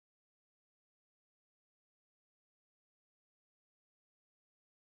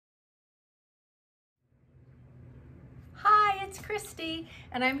it's Christy,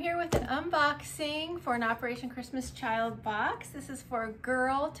 and I'm here with an unboxing for an Operation Christmas Child box. This is for a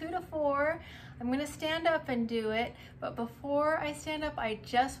girl 2 to 4. I'm going to stand up and do it, but before I stand up, I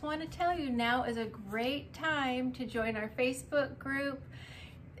just want to tell you now is a great time to join our Facebook group.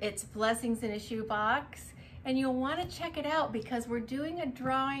 It's Blessings in a Shoebox, and you'll want to check it out because we're doing a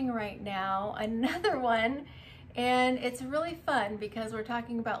drawing right now, another one. And it's really fun because we're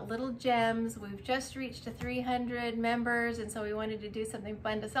talking about little gems. We've just reached 300 members, and so we wanted to do something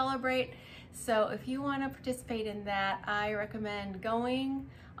fun to celebrate. So if you want to participate in that, I recommend going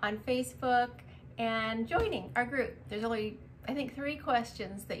on Facebook and joining our group. There's only, I think, 3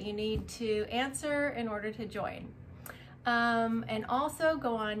 questions that you need to answer in order to join. And also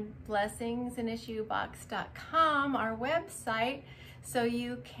go on blessingsinashoebox.com, our website, so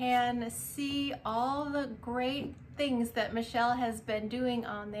you can see all the great things that Michelle has been doing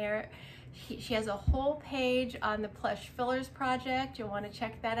on there. She has a whole page on the plush fillers project. You'll want to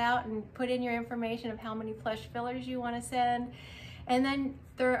check that out and put in your information of how many plush fillers you want to send. And then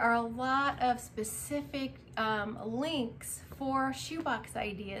there are a lot of specific links for shoebox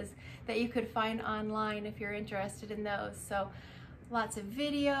ideas that you could find online if you're interested in those. So lots of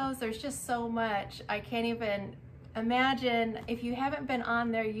videos. There's just so much. I can't even imagine. If you haven't been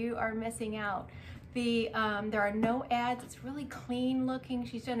on there, you are missing out. There are no ads. It's really clean looking.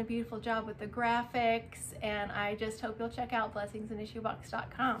 She's done a beautiful job with the graphics, and I just hope you'll check out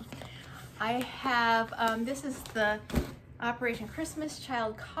blessingsinashoebox.com. I have, this is the Operation Christmas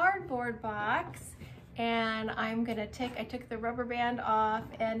Child cardboard box, and I took the rubber band off,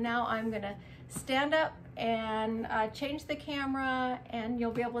 and now I'm gonna stand up and change the camera, and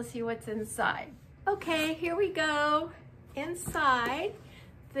you'll be able to see what's inside. Okay, here we go. Inside,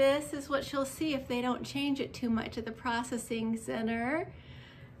 this is what you'll see if they don't change it too much at the processing center.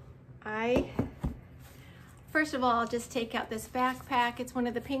 First of all, I'll just take out this backpack. It's one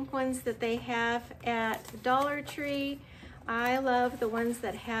of the pink ones that they have at Dollar Tree. I love the ones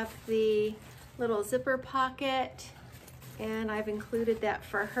that have the little zipper pocket, and I've included that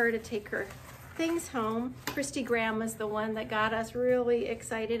for her to take her things home. Christy Graham was the one that got us really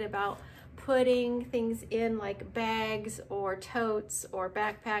excited about putting things in like bags or totes or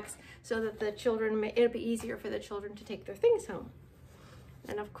backpacks so that the children, it'll be easier for the children to take their things home.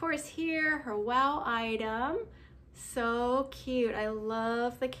 And of course here, her wow item, so cute. I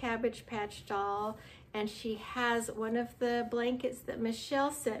love the Cabbage Patch doll, and she has one of the blankets that Michelle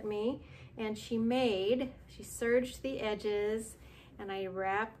sent me, and she serged the edges, and I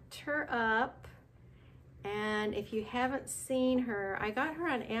wrapped her up. And if you haven't seen her, I got her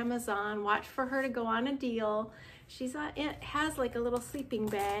on Amazon. Watch for her to go on a deal. It has like a little sleeping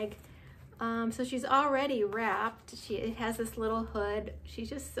bag. So she's already wrapped. It has this little hood.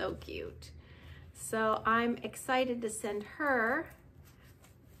 She's just so cute. So I'm excited to send her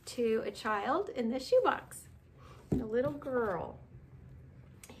to a child in this shoebox, a little girl.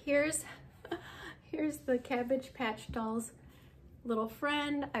 Here's the Cabbage Patch doll's little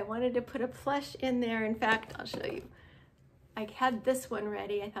friend. I wanted to put a plush in there. In fact, I'll show you. I had this one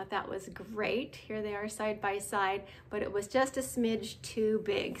ready. I thought that was great. Here they are side by side, but it was just a smidge too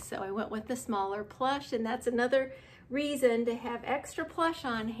big. So I went with the smaller plush, and that's another reason to have extra plush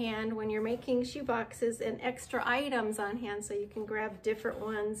on hand when you're making shoeboxes, and extra items on hand so you can grab different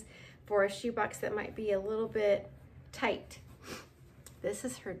ones for a shoebox that might be a little bit tight. This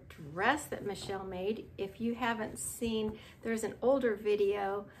is her dress that Michelle made. If you haven't seen, there's an older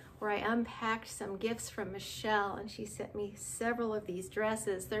video where I unpacked some gifts from Michelle, and she sent me several of these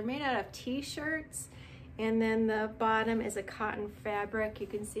dresses. They're made out of t-shirts, and then the bottom is a cotton fabric. You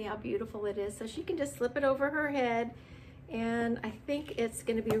can see how beautiful it is. So she can just slip it over her head, and I think it's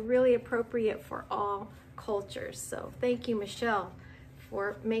gonna be really appropriate for all cultures. So thank you, Michelle,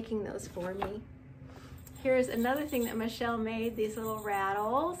 for making those for me. Here's another thing that Michelle made, these little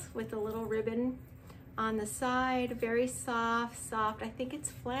rattles with a little ribbon on the side, very soft. I think it's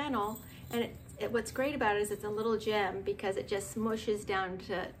flannel, and what's great about it is it's a little gem because it just smushes down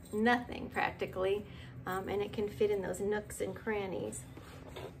to nothing practically, and it can fit in those nooks and crannies.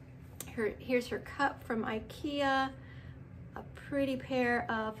 Here's her cup from IKEA, a pretty pair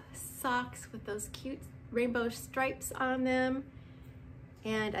of socks with those cute rainbow stripes on them,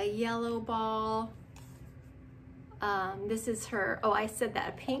 and a yellow ball. This is her, I said that,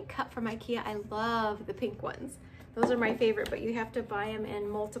 a pink cup from IKEA. I love the pink ones. Those are my favorite, but you have to buy them in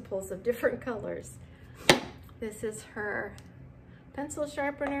multiples of different colors. This is her pencil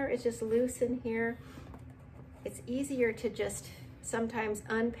sharpener. It's just loose in here. It's easier to just sometimes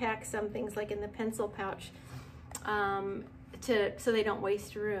unpack some things like in the pencil pouch so they don't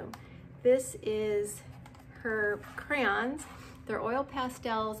waste room. This is her crayons. They're oil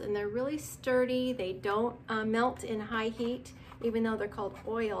pastels and they're really sturdy. They don't melt in high heat, even though they're called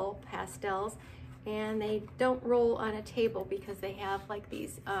oil pastels. And they don't roll on a table because they have like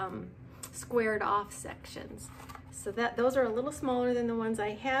these squared off sections. So those are a little smaller than the ones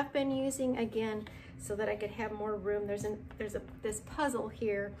I have been using, again, so that I could have more room. There's this puzzle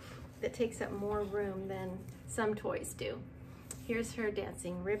here that takes up more room than some toys do. Here's her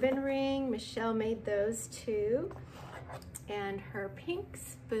dancing ribbon ring. Michelle made those too. And her pink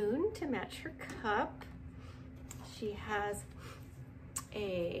spoon to match her cup. She has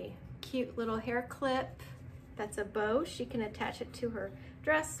a cute little hair clip that's a bow. She can attach it to her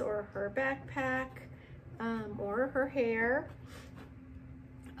dress or her backpack or her hair.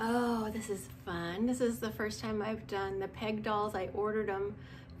 Oh, this is fun. This is the first time I've done the peg dolls. I ordered them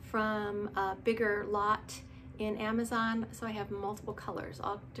from a bigger lot in Amazon, so I have multiple colors,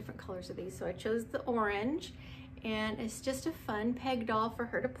 all different colors of these. So I chose the orange, and it's just a fun peg doll for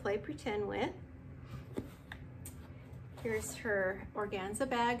her to play pretend with. Here's her organza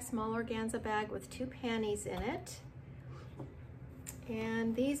bag, small organza bag with 2 panties in it.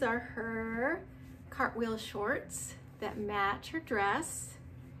 And these are her cartwheel shorts that match her dress.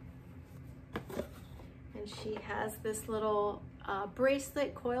 And she has this little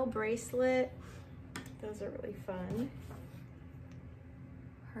bracelet, coil bracelet. Those are really fun.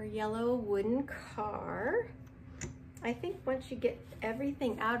 Her yellow wooden car. I think once you get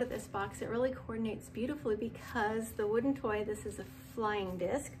everything out of this box, it really coordinates beautifully because the wooden toy, this is a flying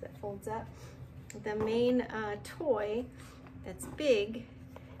disc that folds up. The main toy that's big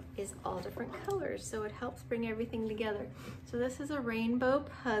is all different colors, so it helps bring everything together. So this is a rainbow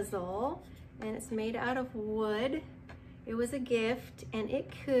puzzle, and it's made out of wood. It was a gift, and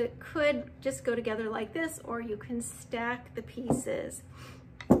it could just go together like this, or you can stack the pieces.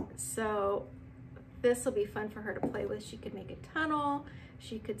 So this will be fun for her to play with. She could make a tunnel.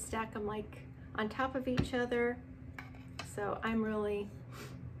 She could stack them like on top of each other. So I'm really,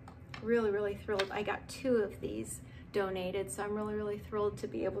 really, really thrilled. I got 2 of these donated, so I'm really, really thrilled to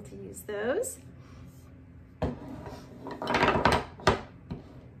be able to use those.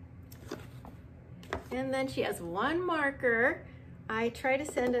 And then she has 1 marker. I try to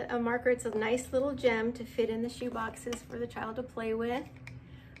send a marker. It's a nice little gem to fit in the shoe boxes for the child to play with.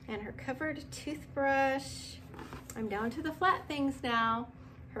 And her covered toothbrush. I'm down to the flat things now.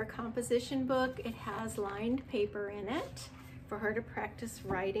 Her composition book, it has lined paper in it for her to practice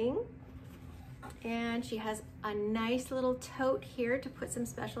writing. And she has a nice little tote here to put some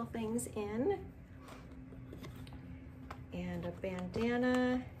special things in. And a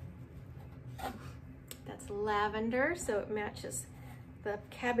bandana that's lavender, so it matches the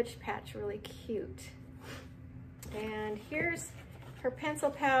Cabbage Patch really cute. And here's her pencil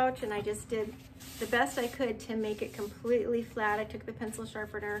pouch, and I just did the best I could to make it completely flat. I took the pencil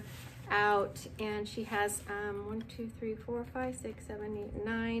sharpener out, and she has 1, 2, 3, 4, 5, 6, 7, 8,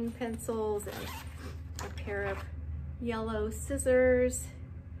 9 pencils and a pair of yellow scissors.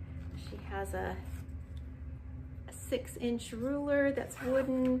 She has a 6-inch ruler that's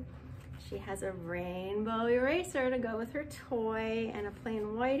wooden. She has a rainbow eraser to go with her toy and a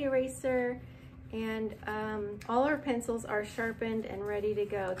plain white eraser. And all her pencils are sharpened and ready to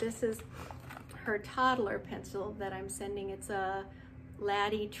go. This is her toddler pencil that I'm sending. It's a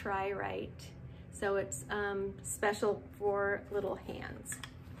Laddie Tri-Write. So it's special for little hands.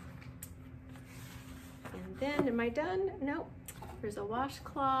 And then, am I done? Nope. There's a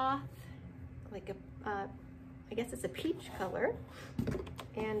washcloth, like a, I guess it's a peach color.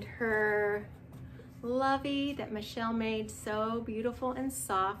 And her Lovey that Michelle made so beautiful and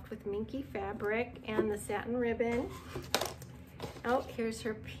soft with minky fabric and the satin ribbon. Oh, here's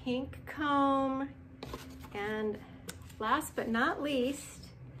her pink comb. And last but not least,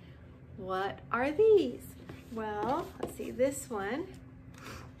 what are these? Well, let's see, this one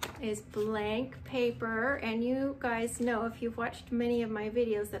is blank paper, and you guys know, if you've watched many of my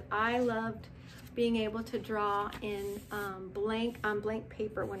videos, that I loved being able to draw in blank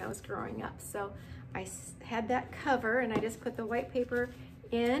paper when I was growing up. So I had that cover, and I just put the white paper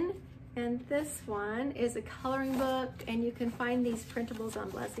in, and this one is a coloring book, and you can find these printables on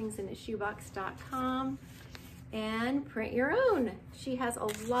blessingsinashoebox.com and print your own. She has a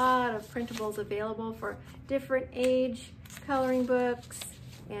lot of printables available for different age coloring books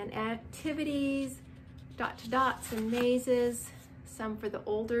and activities, dot-to-dots and mazes, some for the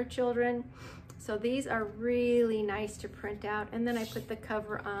older children. So these are really nice to print out. And then I put the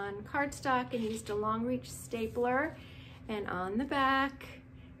cover on cardstock and used a long reach stapler. And on the back,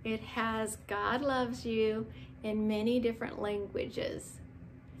 it has God loves you in many different languages.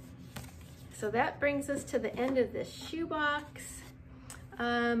 so that brings us to the end of this shoebox.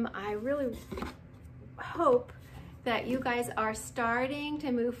 I really hope that you guys are starting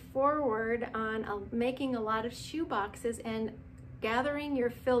to move forward on making a lot of shoe boxes and gathering your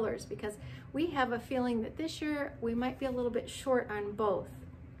fillers, because we have a feeling that this year we might be a little bit short on both.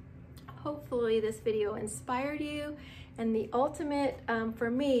 Hopefully this video inspired you, and the ultimate for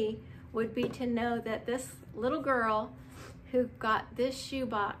me would be to know that this little girl who got this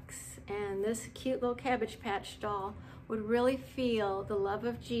shoebox and this cute little Cabbage Patch doll would really feel the love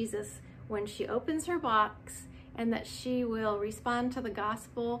of Jesus when she opens her box, and that she will respond to the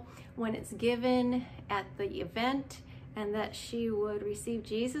gospel when it's given at the event, and that she would receive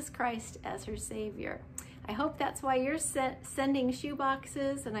Jesus Christ as her Savior. I hope that's why you're sending shoe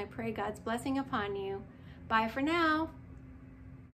boxes, and I pray God's blessing upon you. Bye for now.